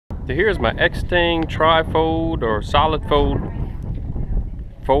So here's my Extang tri-fold or solid fold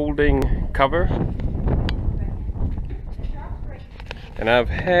folding cover. And I've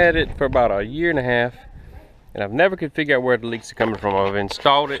had it for about a year and a half, and I've never could figure out where the leaks are coming from. I've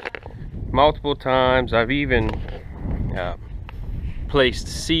installed it multiple times. I've even placed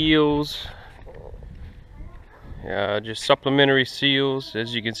seals, just supplementary seals,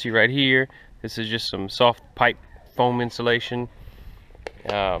 as you can see right here. This is just some soft pipe foam insulation.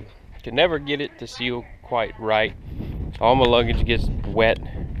 Can never get it to seal quite right. All my luggage gets wet,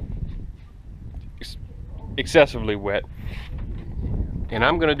 excessively wet. And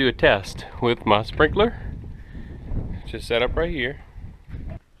I'm gonna do a test with my sprinkler, just set up right here.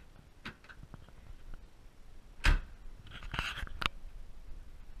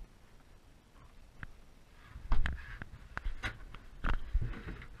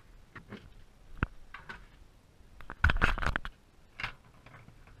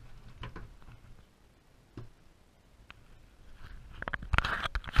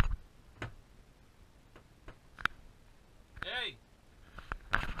 Hey!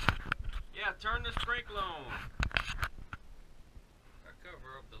 Yeah, turn the sprinkler on. I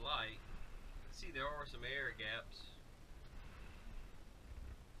cover up the light. See, there are some air gaps.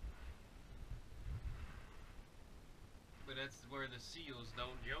 But that's where the seals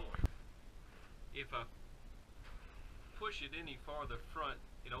don't join. If I push it any farther front,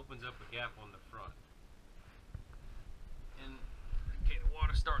 it opens up a gap on the front. And okay, the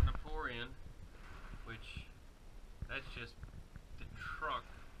water's starting to pour in, which that's just the truck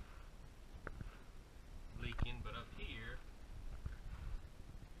leaking, but up here,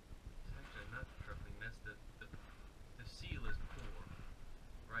 it's actually not the truck leaking, that's the seal is poor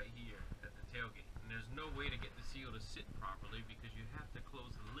right here at the tailgate. And there's no way to get the seal to sit properly because you have to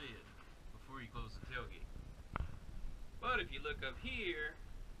close the lid before you close the tailgate. But if you look up here,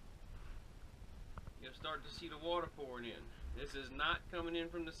 you'll start to see the water pouring in. This is not coming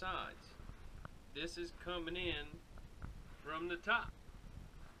in from the sides. This is coming in from the top.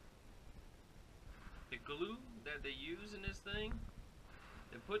 The glue that they use in this thing,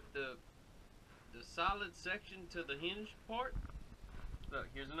 they put the solid section to the hinge part. Look,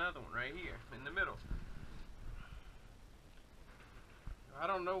 here's another one right here in the middle. I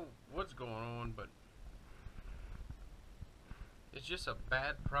don't know what's going on, but it's just a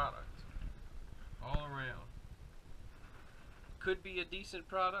bad product all around. Could be a decent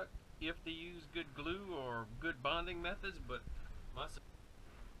product if they use good glue or good bonding methods, but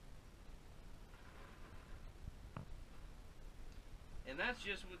and that's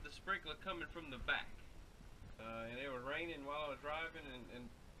just with the sprinkler coming from the back. And it was raining while I was driving, and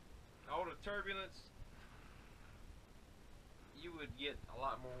all the turbulence, you would get a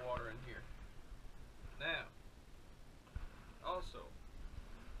lot more water in here. Now, also,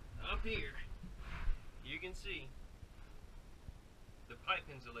 up here, you can see the pipe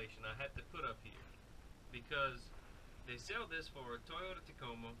insulation I had to put up here, because they sell this for a Toyota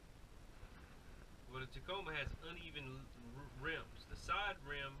Tacoma. Well, the Tacoma has uneven rims. The side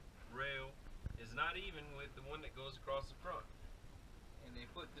rim rail is not even with the one that goes across the front. And they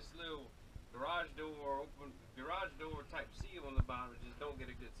put this little garage door type seal on the bottom, just don't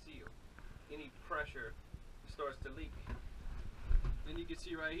get a good seal. Any pressure starts to leak. Then you can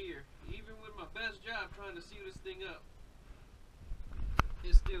see right here, even with my best job trying to seal this thing up,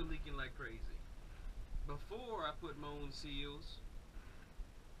 it's still leaking like crazy. Before I put my own seals,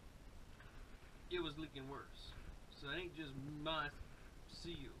 it was leaking worse. So it ain't just my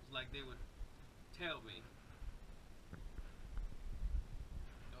seals like they would tell me.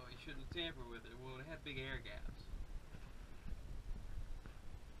 Oh, you shouldn't tamper with it. Well, it had big air gaps.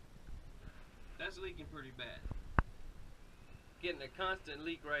 That's leaking pretty bad. Getting a constant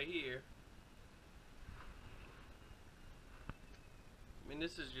leak right here. I mean,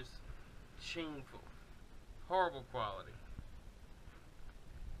 this is just shameful. Horrible quality.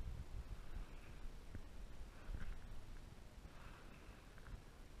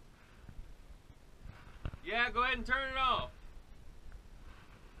 Yeah, go ahead and turn it off.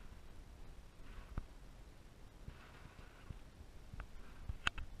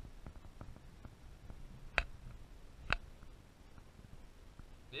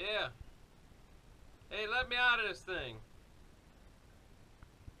 Yeah. Hey, let me out of this thing.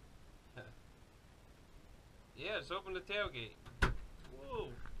 Yeah, just open the tailgate. Whoa.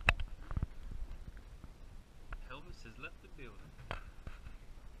 Elvis has left the building.